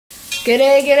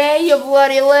G'day, g'day, you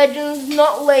bloody legends,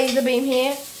 not laser beam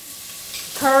here.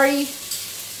 Curri.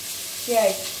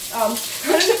 Yeah, I don't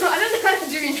know how to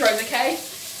do intros, okay?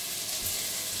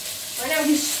 Right now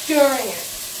we're just stirring it.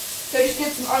 So just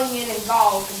get some onion and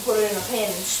garlic and put it in a pan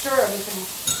and stir it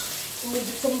with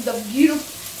some of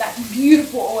that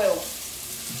beautiful oil.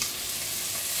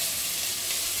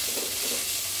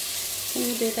 Can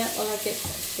you do that while I get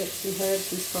some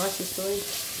herbs and spices for you?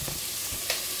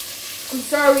 I'm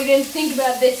sorry we didn't think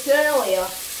about this earlier.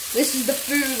 This is the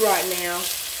food right now.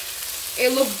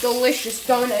 It looks delicious,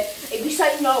 don't it? If you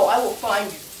say no, I will find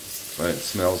you. Right, it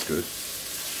smells good.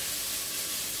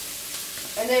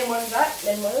 And then what is that?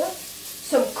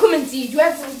 Some cumin seeds. You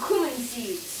have some cumin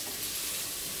seeds.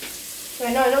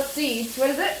 Wait, no, not seeds. What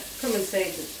is it? Cumin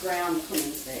seeds. It's ground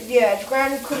cumin seeds. Yeah, it's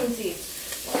grounded cumin seeds.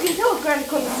 You can tell it's grounded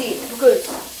cumin seeds because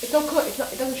it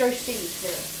doesn't show seeds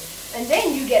in it. And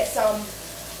then you get some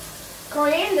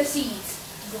coriander seeds,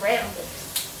 grounded.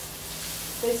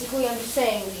 Basically, I'm just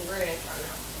saying the ingredients right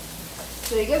now.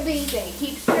 So you get these and you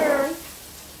keep stirring.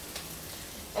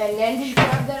 And then just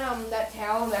grab that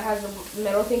towel that has a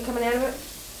metal thing coming out of it.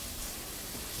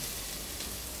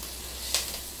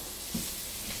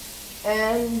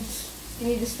 And you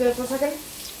need to stir for a second.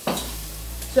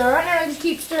 So right now I just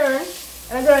keep stirring,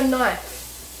 and I've got a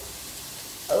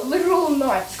knife. A literal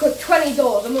knife. It's got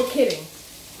 $20, I'm not kidding.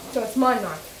 So it's my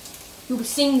knife. You'll be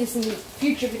seeing this in the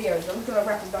future videos. I'm just going to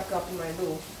wrap it back up in my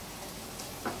little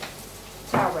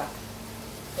towel wrap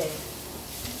thing.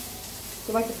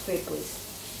 Go back to the food, please.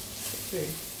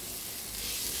 Food.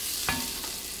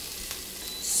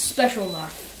 Special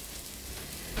knife.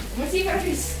 I'm going to see if it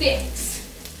actually sticks.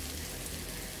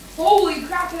 Holy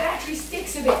crap, it actually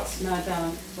sticks a bit. No,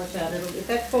 don't. Watch out. If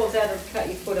that falls out, it'll cut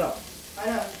your foot off. I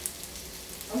know.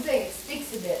 I'm saying it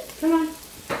sticks a bit. Come on.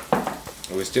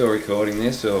 Are we still recording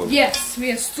this, or? Yes,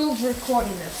 we are still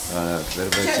recording this.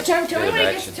 Tell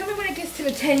me when it gets to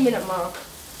the 10-minute mark.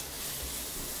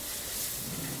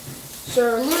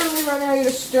 So literally right now you're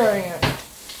just stirring it.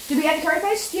 Did we add the curry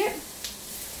paste yet?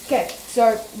 Okay,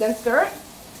 so then stir it.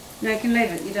 No, you can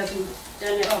leave it. You don't have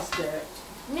to stir it.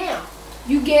 Now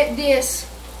you get this.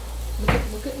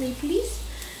 Look at me, please.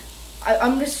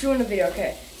 I'm just doing a video.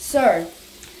 Okay, so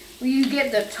you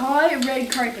get the Thai red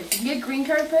curry paste. You can get green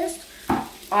curry paste.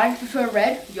 I prefer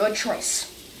red, your choice.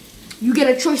 You get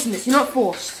a choice in this, you're not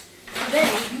forced. Then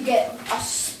you get a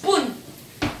spoon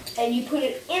and you put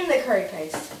it in the curry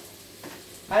paste.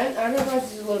 I don't know if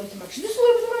this is a little bit too much. Is this a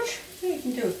little bit too much? Yeah, you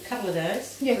can do a couple of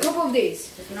those. Yeah, a couple of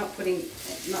these. If you're not putting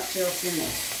much else in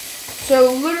there.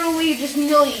 So literally you just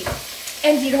nearly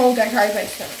empty the whole curry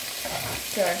paste in it.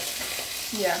 So,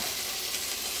 yeah.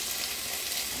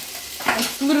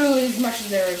 It's literally as much as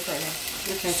there is right now.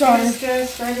 Okay, so stir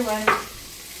straight away.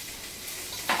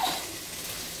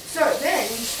 So then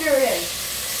you stir it in.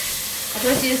 I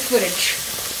can see this footage.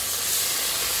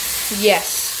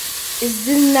 Yes.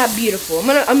 Isn't that beautiful?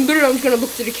 I'm just gonna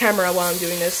look to the camera while I'm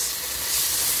doing this.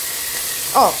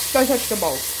 Oh, don't touch the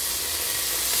bowl.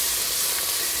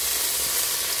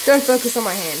 Don't focus on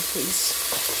my hand, please.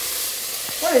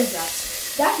 What is that?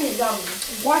 That is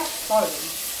white foam.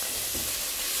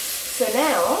 So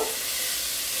now,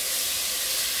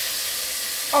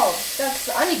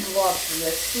 I need gloves for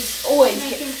this. Just always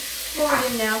pour it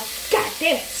in now. God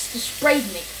damn it! Just sprayed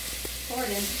me. Pour it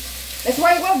in. That's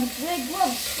why I need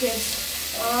gloves, kids.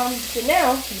 So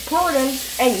now you pour it in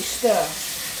and you stir.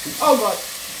 Oh god.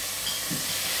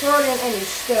 Pour it in and you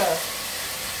stir.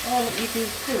 Oh, you can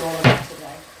do all of it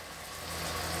today.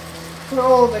 Put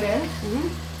all of it in.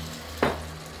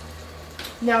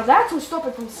 Now that will stop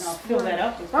it from And I'll fill that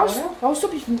up with water. that will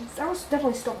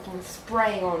definitely stop it from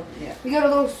spraying on. Yeah. We got a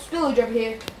little spillage over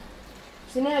here.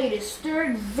 So now you just stir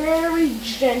it very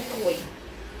gently.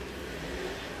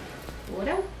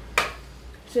 Water.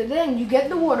 So then you get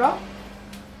the water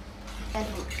and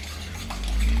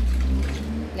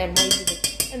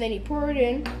then you pour it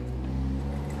in.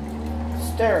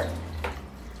 Stir it.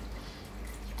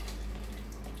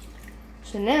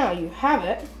 So now you have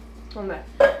it on that.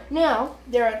 Now,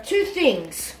 there are two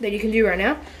things that you can do right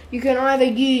now. You can either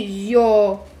use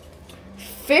your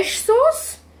fish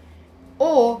sauce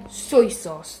or soy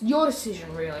sauce. Your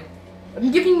decision, really. I'm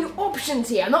giving you options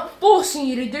here. I'm not forcing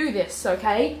you to do this,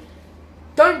 okay?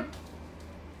 Don't...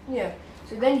 Yeah.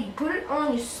 So then you put it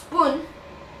on your spoon.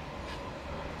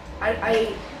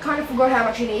 I kind of forgot how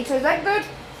much you need. So is that good?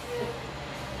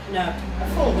 No, a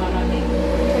full one, I think.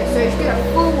 Okay, so you get a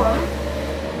full one.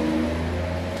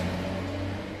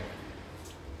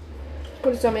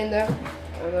 Put some in there.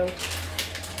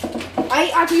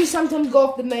 I actually sometimes go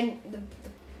off the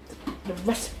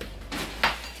recipe.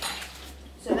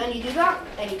 So then you do that,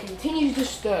 and you continue to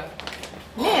stir.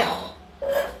 Now,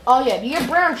 oh yeah, you get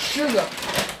brown sugar.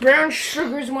 Brown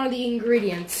sugar is one of the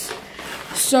ingredients.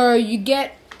 So you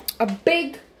get a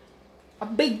big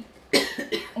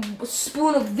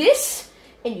spoon of this,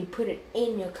 and you put it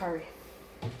in your curry.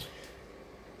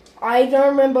 I don't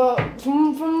remember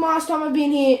from last time I've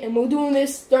been here and we're doing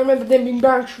this. Don't remember there being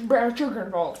brown sugar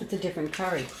involved. It's a different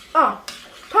curry. Oh,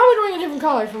 probably doing a different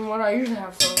color from what I usually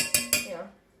have. So yeah.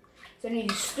 So then you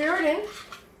stir it in.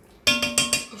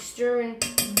 You stir in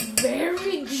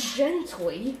very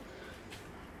gently.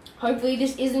 Hopefully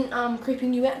this isn't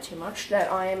creeping you out too much.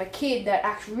 That I am a kid that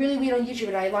acts really weird on YouTube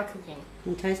and I like cooking.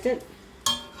 Can you taste it?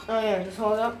 Oh yeah, just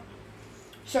hold it up.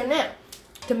 So now,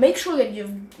 to make sure that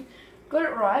you've got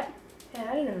it right,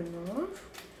 add it enough.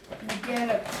 You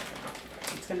get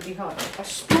It's going to be hot. a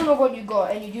spoon of what you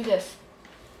got and you do this.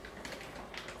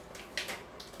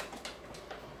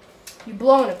 You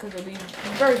blow on it because it'll be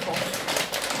very hot.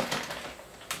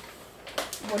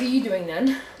 What are you doing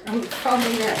then? I'm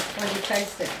following that when you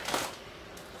taste it.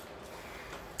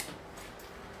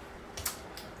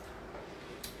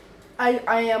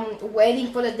 I am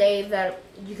waiting for the day that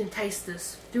you can taste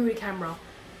this through the camera.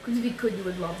 Because if you could, you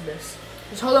would love this.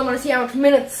 Just hold on, I'm going to see how much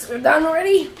minutes we're done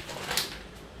already.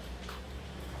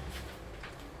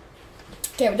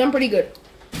 Okay, we're done pretty good.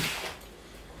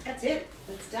 That's it.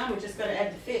 It's done. We just got to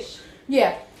add the fish.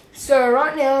 Yeah, so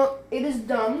right now it is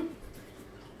done.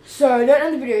 So don't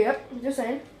end the video yet, I'm just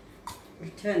saying. We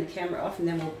turn the camera off and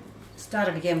then we'll start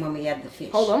it again when we add the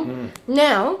fish. Hold on.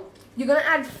 Now, you're going to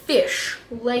add fish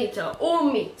later,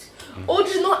 or meat. Or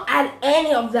just not add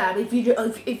any of that if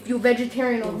you're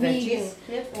vegetarian or vegan. Veggies.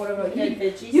 Yep. Or whatever.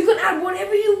 Veggies. You can add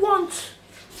whatever you want.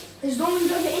 As long as it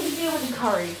doesn't interfere with the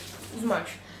curry as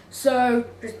much. So,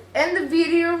 just end the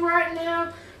video right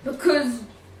now because,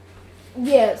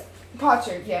 yeah, part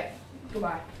 2, yeah.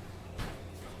 Goodbye.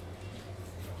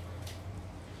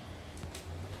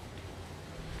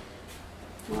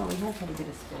 Oh, we have had a bit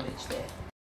of spillage there.